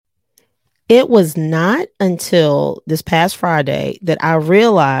It was not until this past Friday that I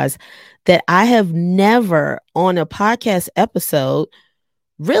realized that I have never on a podcast episode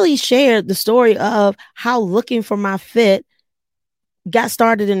really shared the story of how looking for my fit got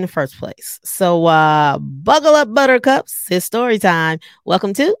started in the first place. So buckle up, buttercups. It's story time.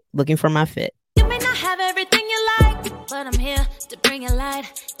 Welcome to Looking for My Fit. You may not have everything you like, but I'm here to bring it light.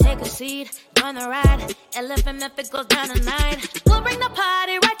 Take a seat, join the ride. Elephant if it goes down tonight. We'll bring the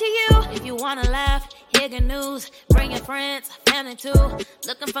party right to you. If you wanna laugh, hear good news. Bring your friends, family too.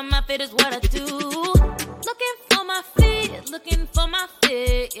 Looking for my fit is what I do. Looking for my fit, looking for my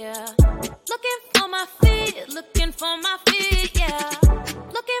fit, yeah. Looking for my fit, looking for my fit, yeah.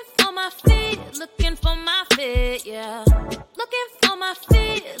 Looking for my fit, looking for my fit, yeah. Looking for my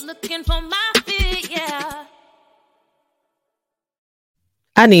fit, looking for my fit, yeah.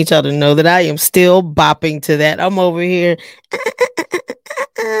 I need y'all to know that I am still bopping to that. I'm over here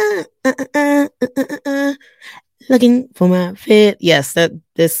looking for my fit. Yes,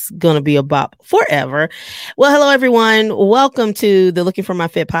 this is going to be a bop forever. Well, hello, everyone. Welcome to the Looking for My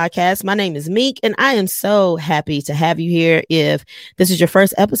Fit podcast. My name is Meek, and I am so happy to have you here. If this is your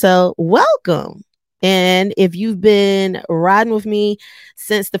first episode, welcome. And if you've been riding with me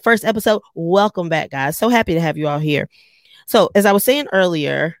since the first episode, welcome back, guys. So happy to have you all here. So as I was saying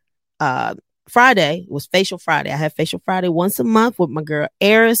earlier, Friday was Facial Friday. I have Facial Friday once a month with my girl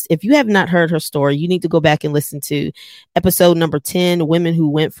Eris. If you have not heard her story, you need to go back and listen to episode number 10, Women Who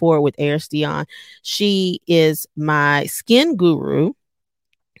Went For It with Eris Dion. She is my skin guru,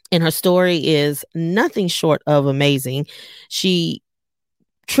 and her story is nothing short of amazing. She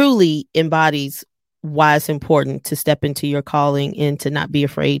truly embodies why it's important to step into your calling and to not be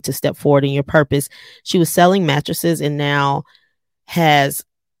afraid to step forward in your purpose. She was selling mattresses and now has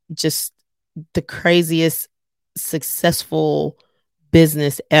just the craziest successful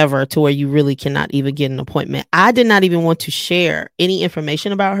business ever, to where you really cannot even get an appointment. I did not even want to share any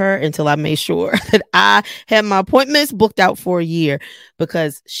information about her until I made sure that I had my appointments booked out for a year,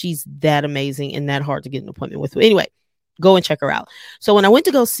 because she's that amazing and that hard to get an appointment with. Anyway, go and check her out. So when I went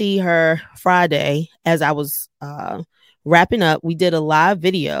to go see her Friday, as I was wrapping up, we did a live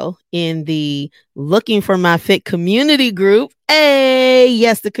video in the Looking for My Fit community group. Hey,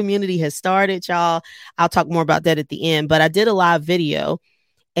 yes, the community has started, y'all. I'll talk more about that at the end, but I did a live video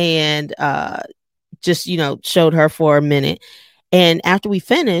and just, showed her for a minute. And after we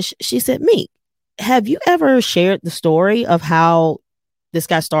finished, she said, "Meek, have you ever shared the story of how this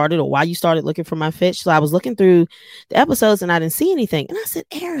got started or why you started looking for my fit?" So I was looking through the episodes and I didn't see anything. And I said,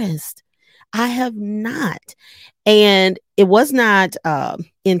 "Eris, I have not." And it was not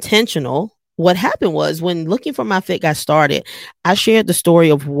intentional. What happened was, when Looking for My Fit got started, I shared the story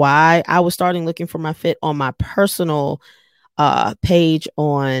of why I was starting Looking for My Fit on my personal page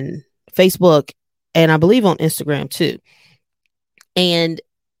on Facebook, and I believe on Instagram too. And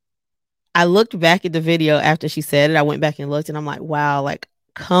I looked back at the video after she said it. I went back and looked, and I'm like, wow, like,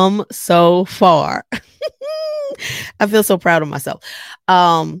 come so far. I feel so proud of myself.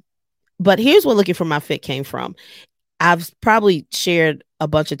 But here's where Looking for My Fit came from. I've probably shared a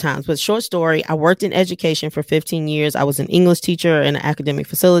bunch of times, but short story, I worked in education for 15 years. I was an English teacher and an academic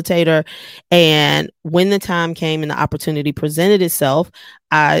facilitator. And when the time came and the opportunity presented itself,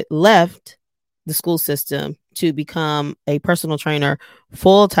 I left the school system to become a personal trainer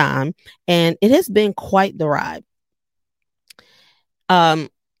full time. And it has been quite the ride. During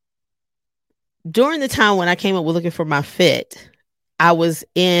the time when I came up with Looking for My Fit, I was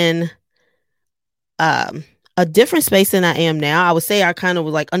in a different space than I am now. I would say I kind of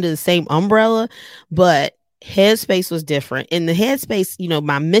was like under the same umbrella, but headspace was different. In the headspace,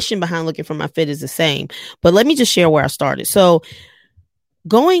 my mission behind Looking for My Fit is the same. But let me just share where I started. So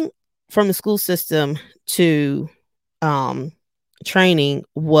going from the school system to training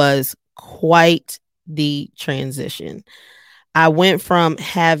was quite the transition. I went from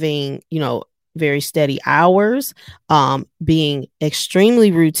having, very steady hours, being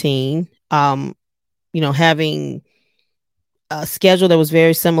extremely routine, having a schedule that was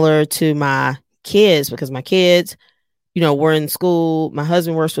very similar to my kids, because my kids, were in school. My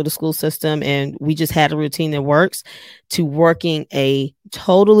husband works for the school system, and we just had a routine that works, to working a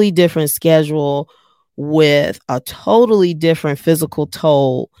totally different schedule with a totally different physical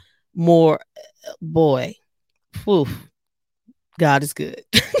toll. More, boy, whew, God is good.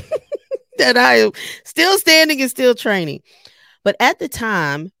 That I am still standing and still training. But at the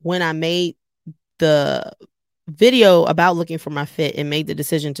time when I made the video about Looking for My Fit and made the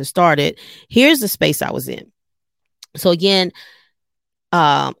decision to start it, here's the space I was in. So again,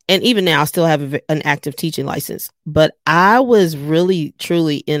 And even now I still have an active teaching license, but I was really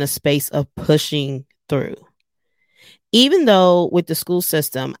truly in a space of pushing through. Even though with the school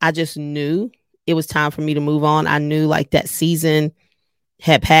system, I just knew it was time for me to move on. I knew like that season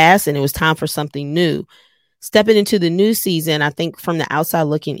had passed and it was time for something new. Stepping into the new season, I think from the outside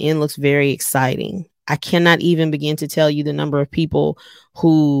looking in looks very exciting. I cannot even begin to tell you the number of people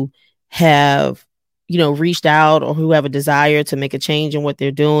who have, reached out or who have a desire to make a change in what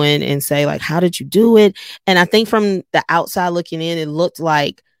they're doing and say like, how did you do it? And I think from the outside looking in, it looked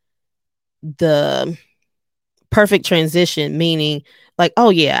like the perfect transition, meaning like, oh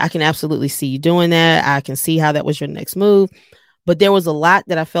yeah, I can absolutely see you doing that. I can see how that was your next move. But there was a lot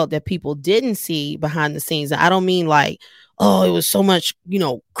that I felt that people didn't see behind the scenes. And I don't mean like, oh, it was so much,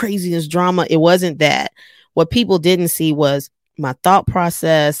 craziness, drama. It wasn't that. What people didn't see was my thought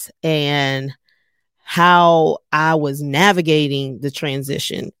process and how I was navigating the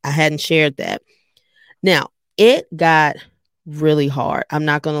transition. I hadn't shared that. Now, it got really hard. I'm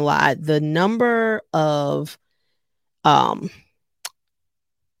not going to lie. The number of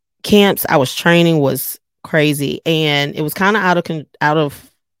camps I was training was crazy, and it was kind of out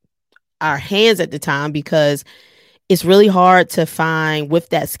of our hands at the time because it's really hard to find with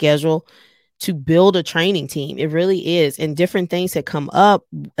that schedule to build a training team. It really is. And different things had come up.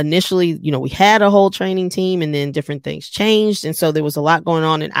 Initially, we had a whole training team and then different things changed. And so there was a lot going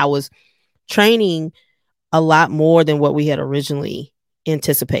on, and I was training a lot more than what we had originally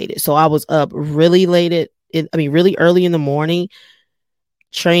anticipated. So I was up really really early in the morning,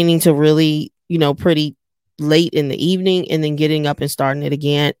 training to really, pretty late in the evening, and then getting up and starting it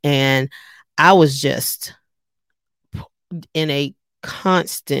again. And I was just in a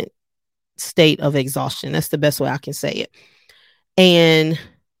constant state of exhaustion. That's the best way I can say it. And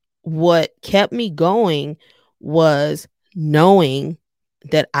what kept me going was knowing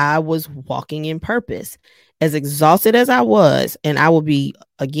that I was walking in purpose. As exhausted as I was, and I will be,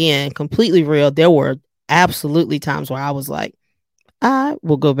 again, completely real, there were absolutely times where I was like, I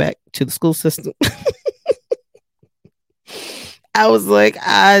will go back to the school system. I was like,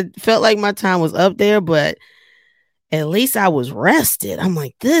 I felt like my time was up there, but at least I was rested. I'm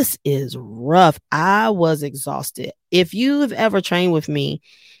like, this is rough. I was exhausted. If you have ever trained with me,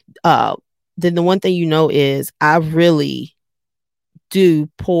 then the one thing is I really do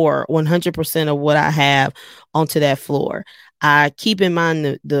pour 100% of what I have onto that floor. I keep in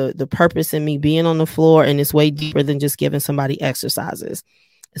mind the purpose in me being on the floor, and it's way deeper than just giving somebody exercises.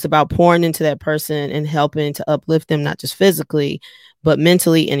 It's about pouring into that person and helping to uplift them, not just physically, but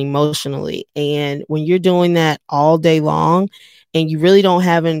mentally and emotionally. And when you're doing that all day long and you really don't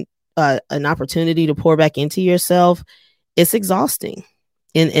have an opportunity to pour back into yourself, it's exhausting.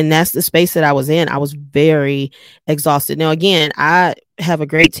 And that's the space that I was in. I was very exhausted. Now, again, I have a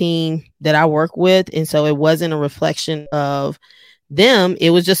great team that I work with. And so it wasn't a reflection of them. It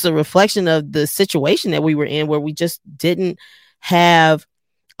was just a reflection of the situation that we were in, where we just didn't have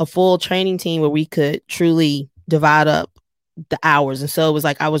a full training team where we could truly divide up the hours. And so it was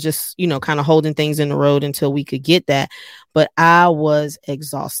like I was just, kind of holding things in the road until we could get that. But I was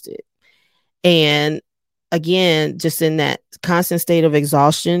exhausted. And again, just in that constant state of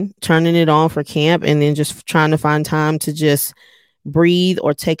exhaustion, turning it on for camp, and then just trying to find time to just breathe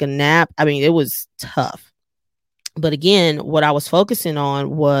or take a nap. I mean, it was tough. But again, what I was focusing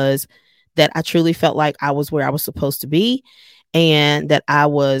on was that I truly felt like I was where I was supposed to be, and that I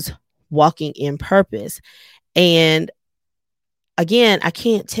was walking in purpose. And again, I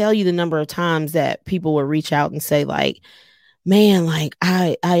can't tell you the number of times that people would reach out and say like, man, like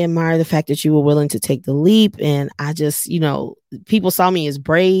I admire the fact that you were willing to take the leap. And I just, people saw me as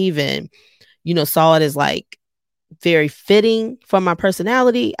brave and, saw it as like very fitting for my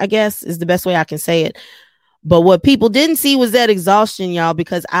personality, I guess is the best way I can say it. But what people didn't see was that exhaustion, y'all,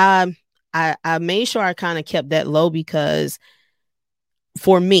 because I made sure I kind of kept that low, because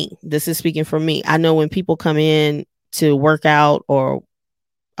for me, this is speaking for me, I know when people come in to work out or,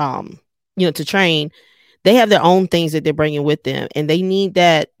 to train, they have their own things that they're bringing with them, and they need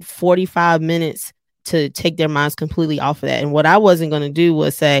that 45 minutes to take their minds completely off of that. And what I wasn't going to do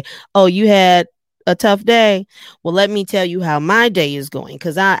was say, oh, you had a tough day. Well, let me tell you how my day is going.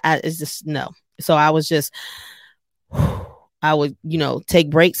 Cause it's just no. So I was just, I would, take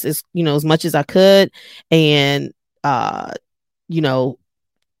breaks as much as I could, and,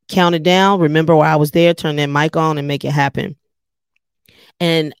 count it down, remember why I was there, turn that mic on and make it happen.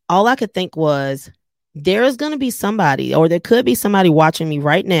 And all I could think was, there is going to be somebody, or there could be somebody watching me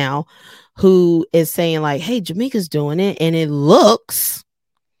right now who is saying like, hey, Jamaica's doing it, and it looks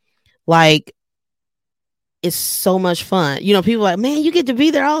like it's so much fun. You know, people are like, man, you get to be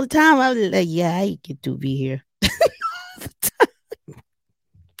there all the time. I was like, yeah, I get to be here.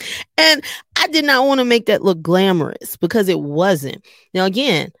 And I did not want to make that look glamorous because it wasn't. Now,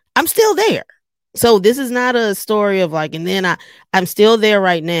 again, I'm still there. So this is not a story of like, and then I'm still there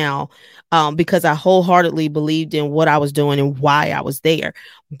right now because I wholeheartedly believed in what I was doing and why I was there.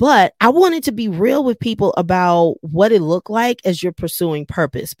 But I wanted to be real with people about what it looked like as you're pursuing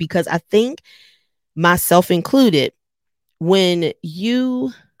purpose, because I think, myself included, when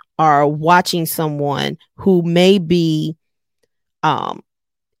you are watching someone who may be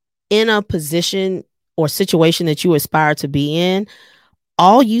in a position or situation that you aspire to be in,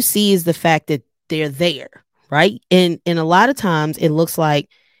 all you see is the fact that they're there, right? And a lot of times it looks like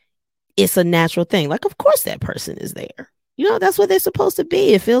it's a natural thing. Like, of course that person is there. You know, that's what they're supposed to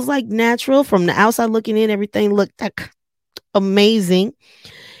be. It feels like natural from the outside looking in. Everything looked like amazing.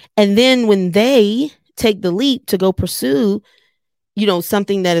 And then when they take the leap to go pursue, you know,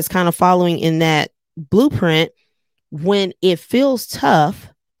 something that is kind of following in that blueprint, when it feels tough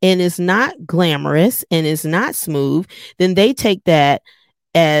and it's not glamorous and it's not smooth, then they take that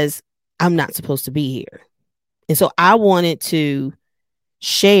as, I'm not supposed to be here. And so I wanted to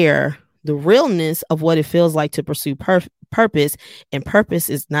share the realness of what it feels like to pursue purpose. And purpose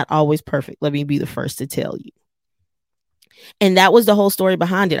is not always perfect. Let me be the first to tell you. And that was the whole story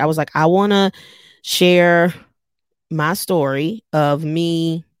behind it. I was like, I want to share my story of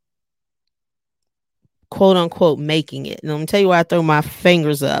me, quote unquote, making it. And I'm going to tell you why I throw my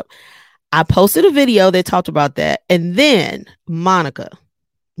fingers up. I posted a video that talked about that. And then Monica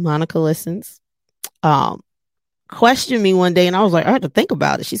listens, questioned me one day, and I was like, I had to think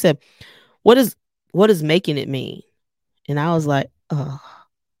about it. She said, what does making it mean? And I was like, oh,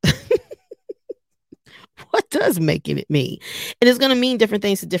 what does making it mean? And it's going to mean different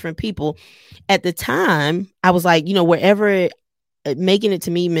things to different people. At the time, I was like, you know, wherever making it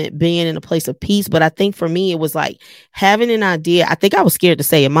to me meant being in a place of peace. But I think for me, it was like having an idea. I think I was scared to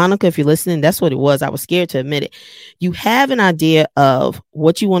say it. Monica, if you're listening, that's what it was. I was scared to admit it. You have an idea of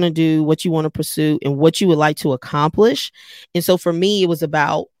what you want to do, what you want to pursue, and what you would like to accomplish. And so for me, it was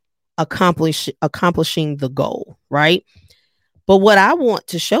about accomplishing the goal, right? But what I want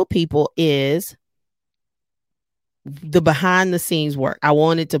to show people is the behind the scenes work. I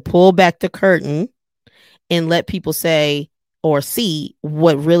wanted to pull back the curtain and let people say or see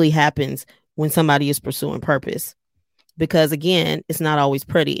what really happens when somebody is pursuing purpose. Because again, it's not always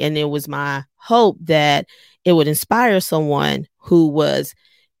pretty. And it was my hope that it would inspire someone who was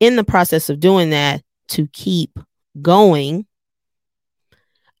in the process of doing that to keep going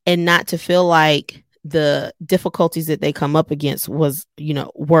and not to feel like the difficulties that they come up against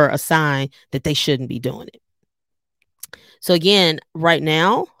were a sign that they shouldn't be doing it. So again, right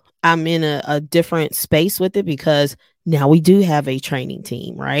now, I'm in a different space with it because now we do have a training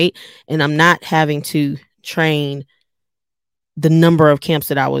team, right? And I'm not having to train the number of camps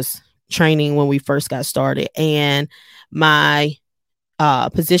that I was training when we first got started. And my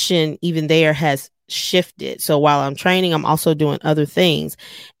position even there has shifted. So while I'm training, I'm also doing other things.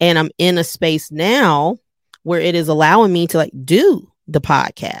 And I'm in a space now where it is allowing me to like do the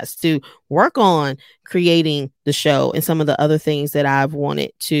podcast, to work on creating the show and some of the other things that I've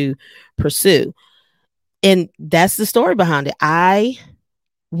wanted to pursue. And that's the story behind it. I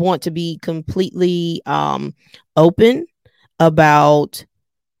want to be completely open about,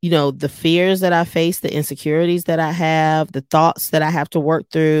 you know, the fears that I face, the insecurities that I have, the thoughts that I have to work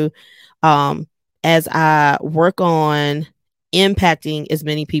through as I work on impacting as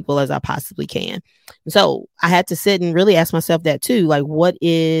many people as I possibly can. So I had to sit and really ask myself that too. Like, what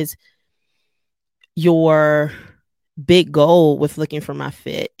is your big goal with looking for my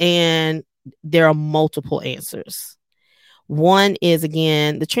fit? And there are multiple answers. One is,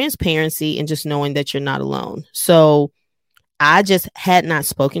 again, the transparency and just knowing that you're not alone. So I just had not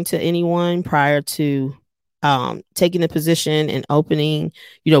spoken to anyone prior to taking the position and opening,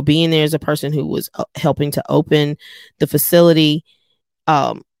 you know, being there as a person who was helping to open the facility,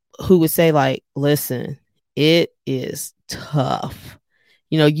 who would say like, listen, it is tough.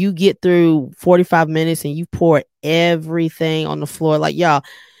 You know, you get through 45 minutes and you pour everything on the floor. Like, y'all,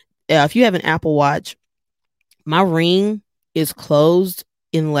 if you have an Apple Watch, my ring is closed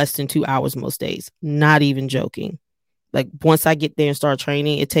in less than 2 hours most days. Not even joking. Like, once I get there and start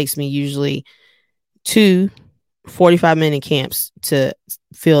training, it takes me usually 2 45-minute camps to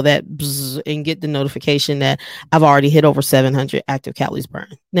feel that bzz and get the notification that I've already hit over 700 active calories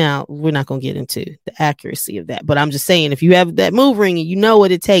burned. Now, we're not going to get into the accuracy of that, but I'm just saying, if you have that move ring and you know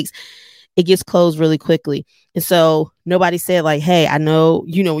what it takes, it gets closed really quickly. And so nobody said like, hey, I know,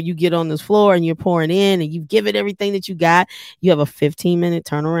 when you get on this floor and you're pouring in and you give it everything that you got, you have a 15-minute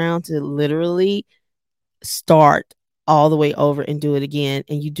turnaround to literally start all the way over and do it again.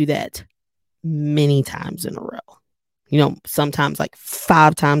 And you do that many times in a row, sometimes like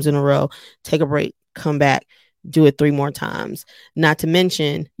 5 times in a row, take a break, come back, do it 3 more times, not to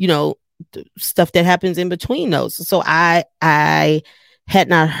mention, stuff that happens in between those. So I had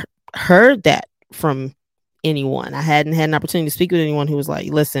not heard that from anyone. I hadn't had an opportunity to speak with anyone who was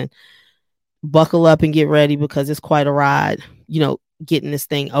like, listen, buckle up and get ready because it's quite a ride, getting this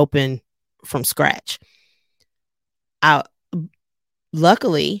thing open from scratch.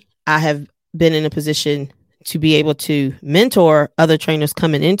 Luckily, I have been in a position to be able to mentor other trainers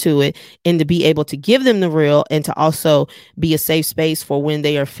coming into it and to be able to give them the real and to also be a safe space for when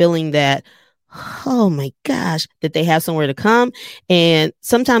they are feeling that, oh my gosh, that they have somewhere to come. And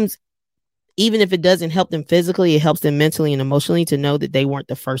sometimes, even if it doesn't help them physically, it helps them mentally and emotionally to know that they weren't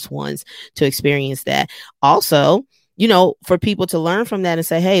the first ones to experience that. Also, for people to learn from that and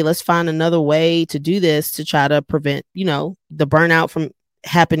say, hey, let's find another way to do this to try to prevent, the burnout from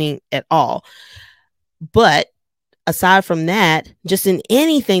happening at all. But aside from that, just in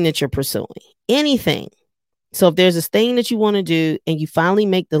anything that you're pursuing, anything. So if there's this thing that you want to do and you finally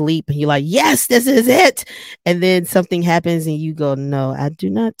make the leap and you're like, yes, this is it. And then something happens and you go, no, I do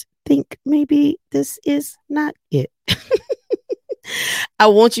not think maybe this is not it. I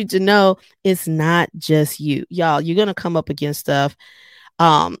want you to know it's not just you. Y'all, you're going to come up against stuff.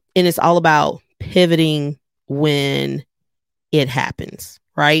 And it's all about pivoting when it happens,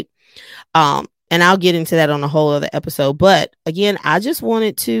 right? And I'll get into that on a whole other episode. But again, I just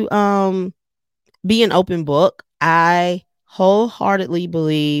wanted to be an open book. I wholeheartedly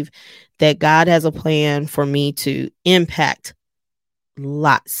believe that God has a plan for me to impact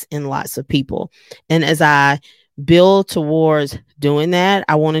lots and lots of people. And as I build towards doing that,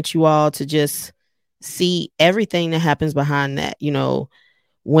 I wanted you all to just see everything that happens behind that.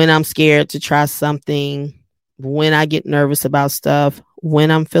 When I'm scared to try something, when I get nervous about stuff,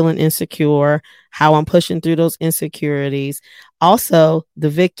 when I'm feeling insecure, how I'm pushing through those insecurities. Also, the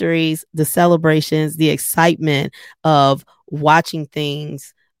victories, the celebrations, the excitement of watching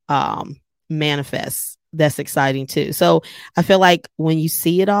things manifest. That's exciting too. So I feel like when you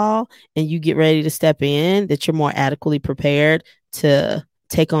see it all and you get ready to step in, that you're more adequately prepared to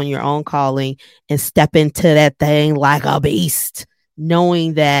take on your own calling and step into that thing like a beast,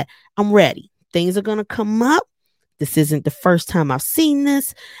 knowing that I'm ready. Things are going to come up. This isn't the first time I've seen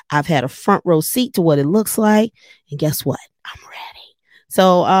this. I've had a front row seat to what it looks like. And guess what? I'm ready.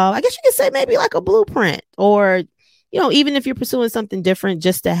 So I guess you could say maybe like a blueprint, or even if you're pursuing something different,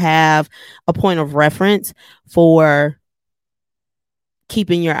 just to have a point of reference for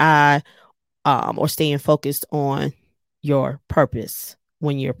keeping your eye or staying focused on your purpose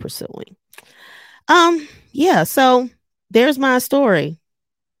when you're pursuing. Yeah, so there's my story.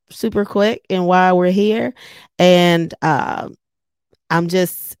 Super quick and why we're here. And I'm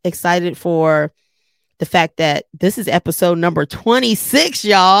just excited for the fact that this is episode number 26,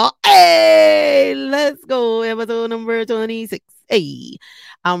 y'all. Hey, let's go. Episode number 26. Hey,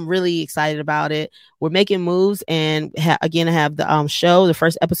 I'm really excited about it. We're making moves. And again, I have the show, the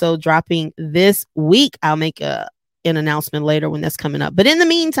first episode dropping this week. I'll make an announcement later when that's coming up. But in the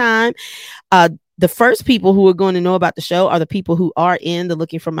meantime, the first people who are going to know about the show are the people who are in the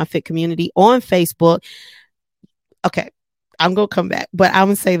Looking for My Fit community on Facebook. Okay, I'm going to come back, but I'm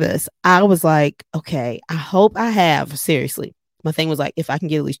going to say this. I was like, okay, I hope I have, seriously. My thing was like, if I can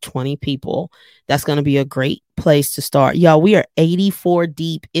get at least 20 people, that's going to be a great place to start. Y'all, we are 84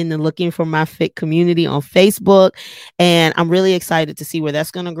 deep in the Looking for My Fit community on Facebook. And I'm really excited to see where that's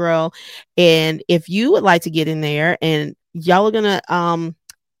going to grow. And if you would like to get in there, and y'all are going to,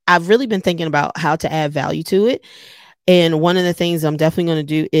 I've really been thinking about how to add value to it. And one of the things I'm definitely going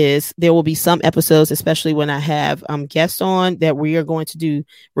to do is there will be some episodes, especially when I have guests on, that we are going to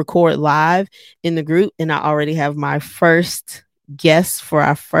record live in the group. And I already have my first guest for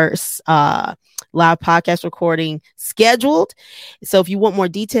our first live podcast recording scheduled. So if you want more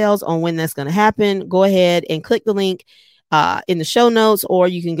details on when that's going to happen, go ahead and click the link in the show notes, or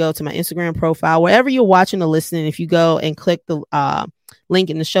you can go to my Instagram profile, wherever you're watching or listening. If you go and click the link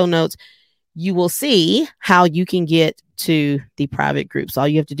in the show notes, you will see how you can get to the private groups. All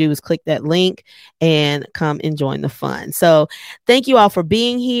you have to do is click that link and come and join the fun. So thank you all for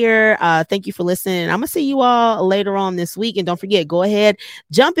being here. Thank you for listening. I'm going to see you all later on this week. And don't forget, go ahead,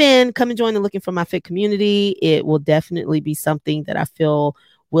 jump in, come and join the Looking for My Fit community. It will definitely be something that I feel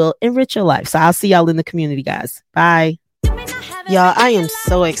will enrich your life. So I'll see y'all in the community, guys. Bye. Y'all, I am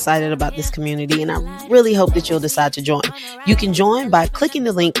so excited about this community, and I really hope that you'll decide to join. You can join by clicking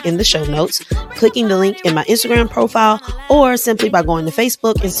the link in the show notes, clicking the link in my Instagram profile, or simply by going to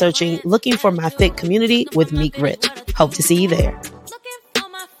Facebook and searching Looking for My Fit Community with Meek Rich. Hope to see you there.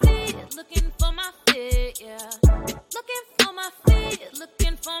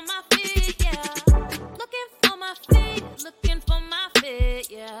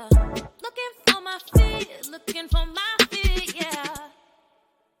 Looking for